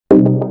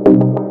So,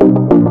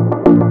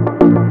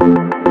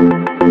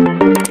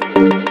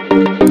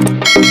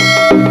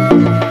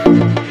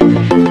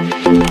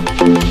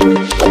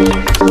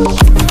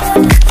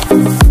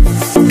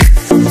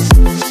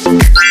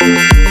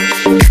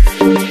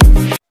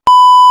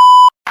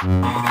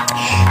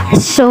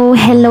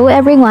 hello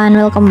everyone!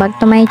 Welcome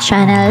back to my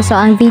channel. So,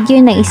 ang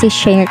video na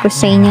isi-share ko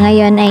sa inyo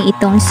ngayon ay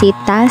itong si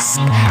Task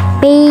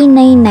Pay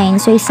 99.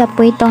 So, isa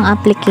po itong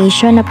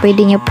application na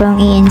pwede nyo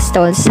pong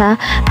i-install sa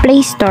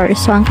Play Store.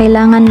 So, ang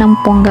kailangan lang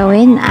pong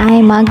gawin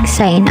ay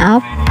mag-sign up.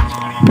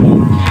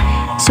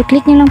 So,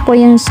 click nyo lang po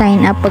yung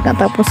sign up.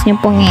 Pagkatapos nyo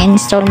pong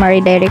i-install,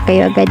 ma-redirect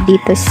kayo agad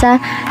dito sa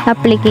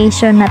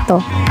application na to.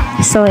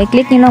 So,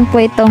 i-click nyo lang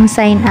po itong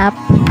sign up.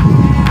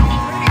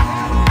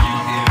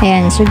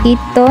 Ayan, so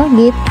dito,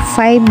 get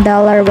 $5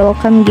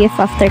 welcome gift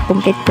after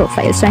complete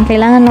profile. So, ang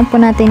kailangan lang po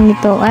natin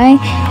dito ay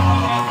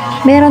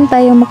meron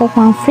tayong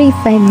makukuha free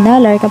 $5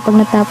 kapag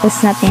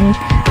natapos natin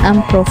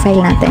ang profile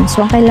natin.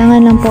 So, ang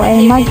kailangan lang po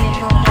ay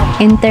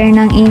mag-enter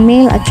ng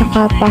email at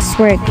saka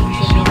password.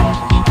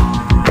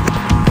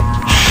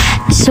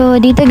 So,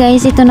 dito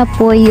guys, ito na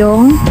po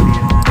yung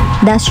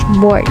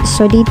dashboard.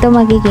 So, dito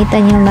makikita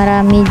nyo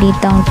marami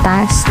ditong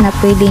task na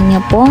pwede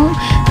nyo pong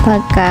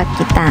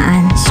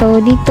pagkakitaan.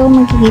 So, dito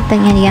makikita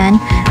nyo yan.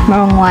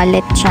 Merong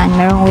wallet dyan.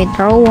 Merong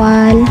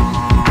withdrawal.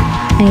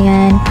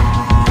 Ayan.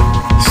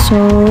 So,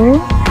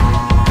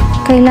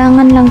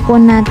 kailangan lang po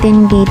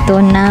natin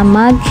dito na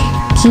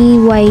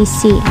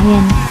mag-KYC.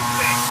 Ayan.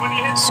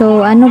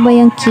 So, ano ba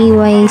yung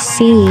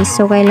KYC?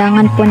 So,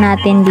 kailangan po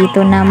natin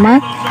dito na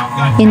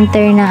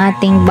mag-enter ng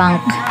ating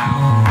bank.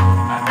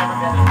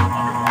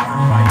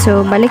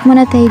 So, balik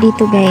muna tayo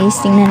dito guys.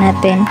 Tingnan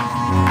natin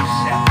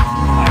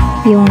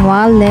yung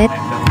wallet.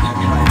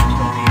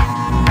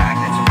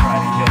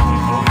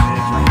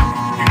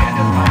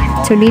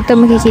 So, dito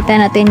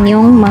makikita natin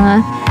yung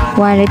mga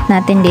wallet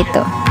natin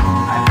dito.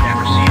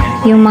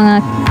 Yung mga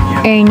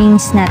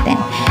earnings natin.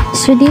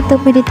 So, dito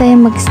pwede tayo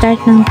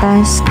mag-start ng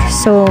task.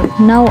 So,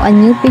 now a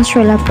new page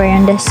will appear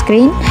on the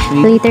screen.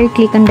 Later,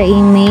 click on the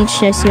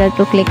image. Just you have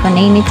to click on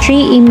any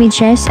 3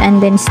 images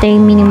and then stay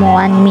minimum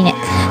 1 minute.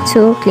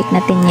 So, click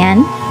natin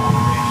yan.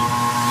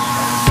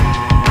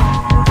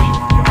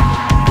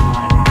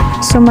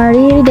 So,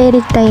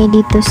 mariredirect tayo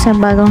dito sa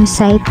bagong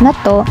site na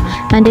to.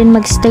 And then,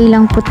 magstay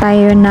lang po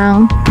tayo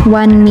ng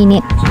 1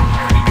 minute.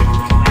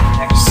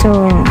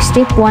 So,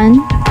 step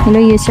 1. Hello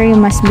user, you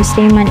must be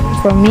stay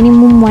for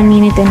minimum 1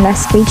 minute on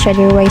last page,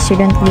 otherwise you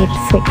don't get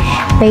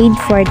paid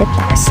for the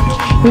task.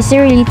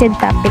 User related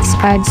topics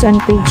ads on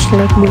page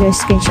like below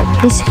screenshot.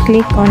 Please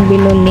click on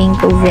below link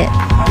of it.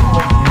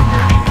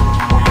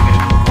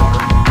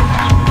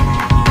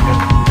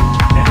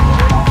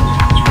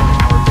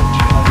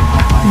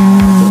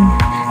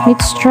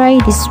 Let's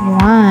try this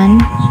one.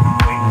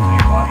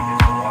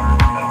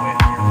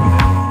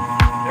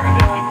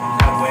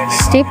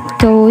 Step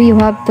 2, you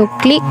have to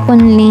click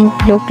on link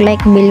look like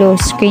below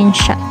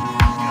screenshot.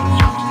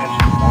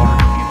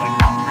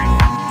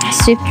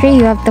 Step 3,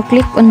 you have to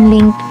click on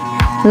link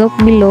look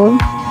below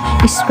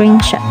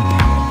screenshot.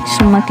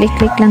 So,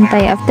 mag-click lang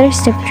tayo. After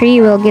step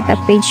 3, you will get a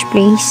page.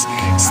 Please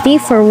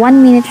stay for 1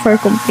 minute for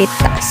complete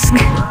task.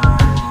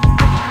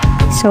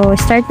 So,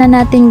 start na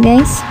natin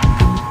guys.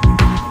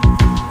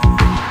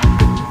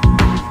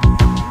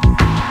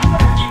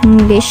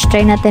 English,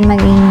 try natin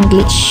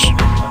mag-English.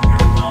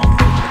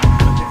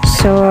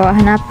 So,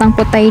 hanap lang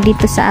po tayo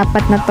dito sa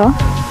apat na to.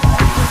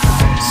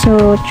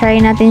 So, try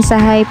natin sa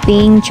high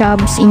paying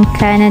jobs in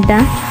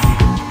Canada.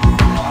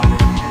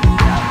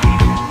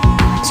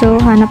 So,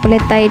 hanap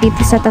ulit tayo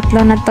dito sa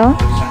tatlo na to.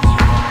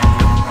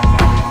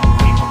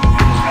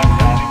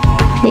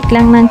 Click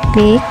lang ng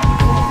click.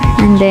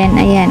 And then,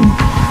 ayan.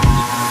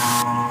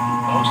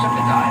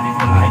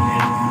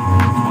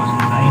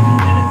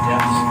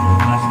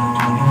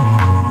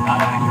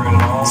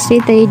 Stay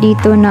tayo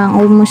dito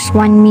ng almost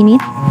 1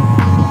 minute.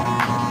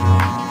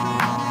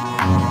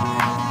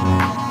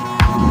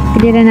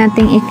 Pwede na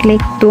natin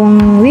i-click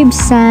tong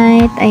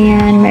website.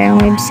 Ayan,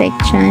 mayroong website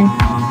dyan.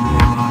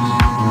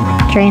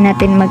 Try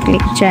natin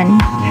mag-click dyan.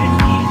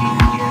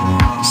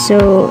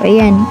 So,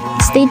 ayan.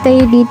 Stay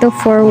tayo dito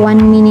for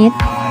 1 minute.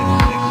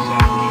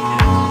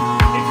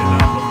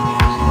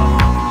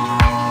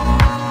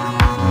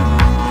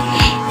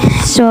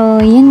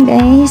 So, ayan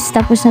guys.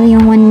 Tapos na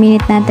yung 1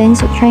 minute natin.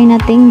 So, try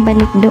natin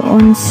balik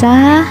doon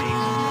sa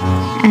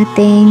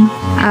ating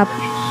app.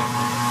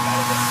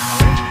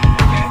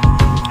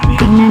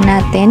 Tingnan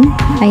natin.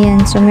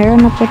 Ayan. So,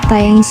 meron na po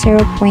tayong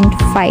 0.5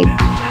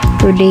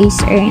 today's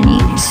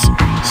earnings.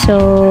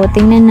 So,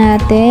 tingnan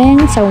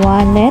natin sa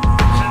wallet.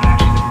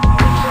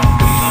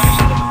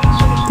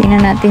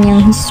 Tingnan natin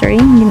yung history.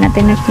 Hindi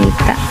natin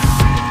nakita.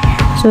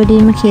 So, di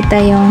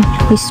makita yung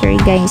history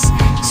guys.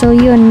 So,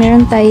 yun.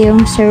 Meron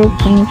tayong 0.5.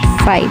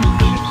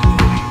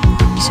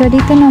 So,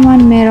 dito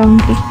naman merong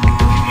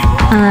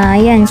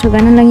ayan. So,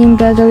 ganun lang yung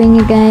gagawin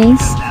nyo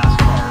guys.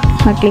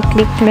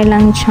 Mag-click-click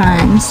lang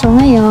dyan. So,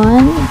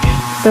 ngayon,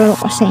 turo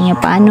ko sa inyo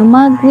paano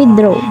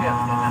mag-withdraw.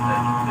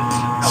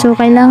 So,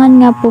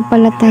 kailangan nga po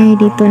pala tayo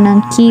dito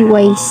ng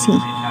KYC.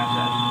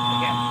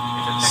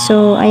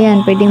 So,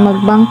 ayan, pwedeng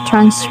mag-bank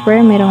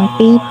transfer, merong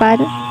PayPal.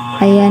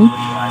 Ayan,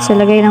 so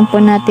lagay lang po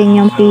natin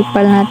yung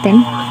PayPal natin.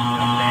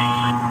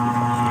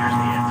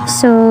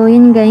 So,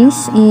 yun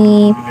guys,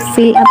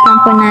 i-fill up lang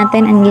po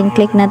natin and then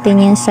click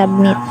natin yung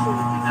submit.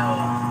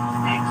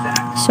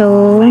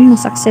 So,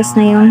 na-success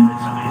na yung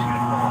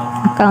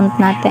account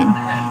natin.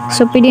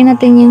 So, pwede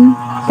natin yung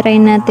try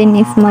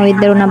natin if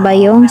ma-withdraw na ba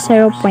yung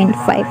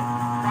 0.5.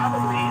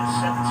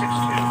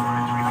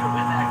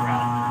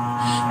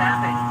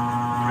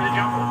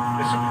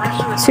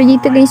 So,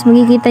 dito guys,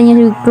 makikita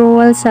nyo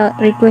withdrawal sa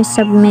request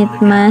submit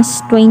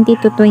mas 20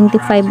 to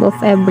 25 of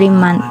every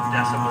month.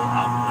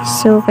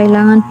 So,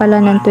 kailangan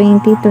pala ng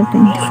 20 to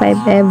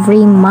 25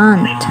 every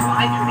month.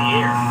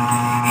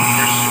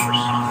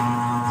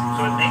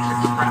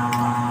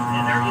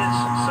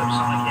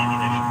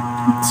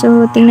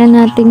 So, tingnan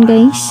natin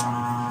guys.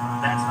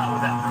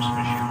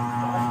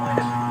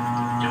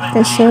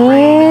 Kasi,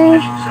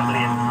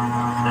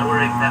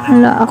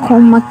 wala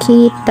akong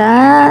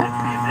makita.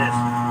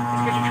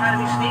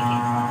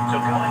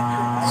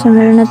 So,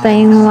 meron na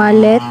tayong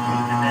wallet,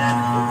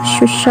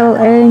 social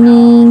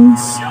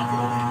earnings.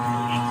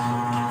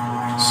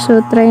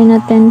 So, try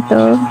natin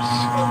to.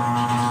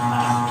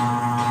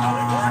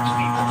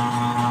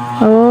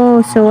 Oh,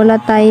 so wala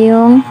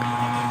tayong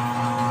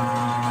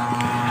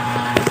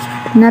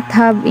not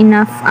have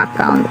enough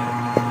account.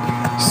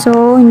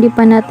 So, hindi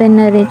pa natin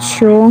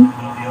na-reach yung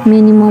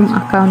minimum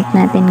account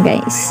natin,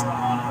 guys,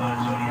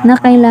 na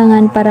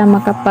kailangan para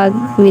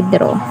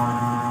makapag-withdraw.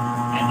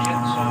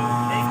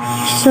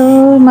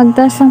 So,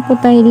 magtaas lang po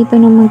tayo dito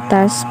na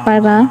magtaas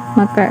para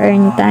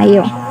maka-earn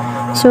tayo.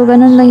 So,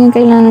 ganun lang yung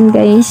kailangan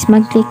guys.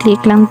 Mag-click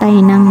lang tayo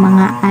ng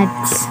mga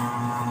ads.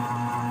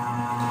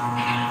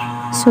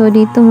 So,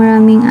 dito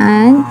maraming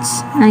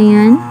ads.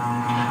 Ayan.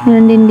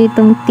 Meron din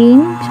ditong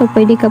team. So,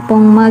 pwede ka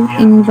pong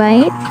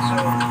mag-invite.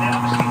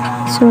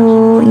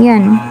 So,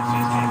 yan.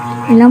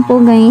 Ilan po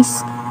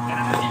guys.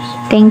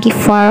 Thank you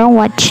for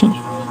watching.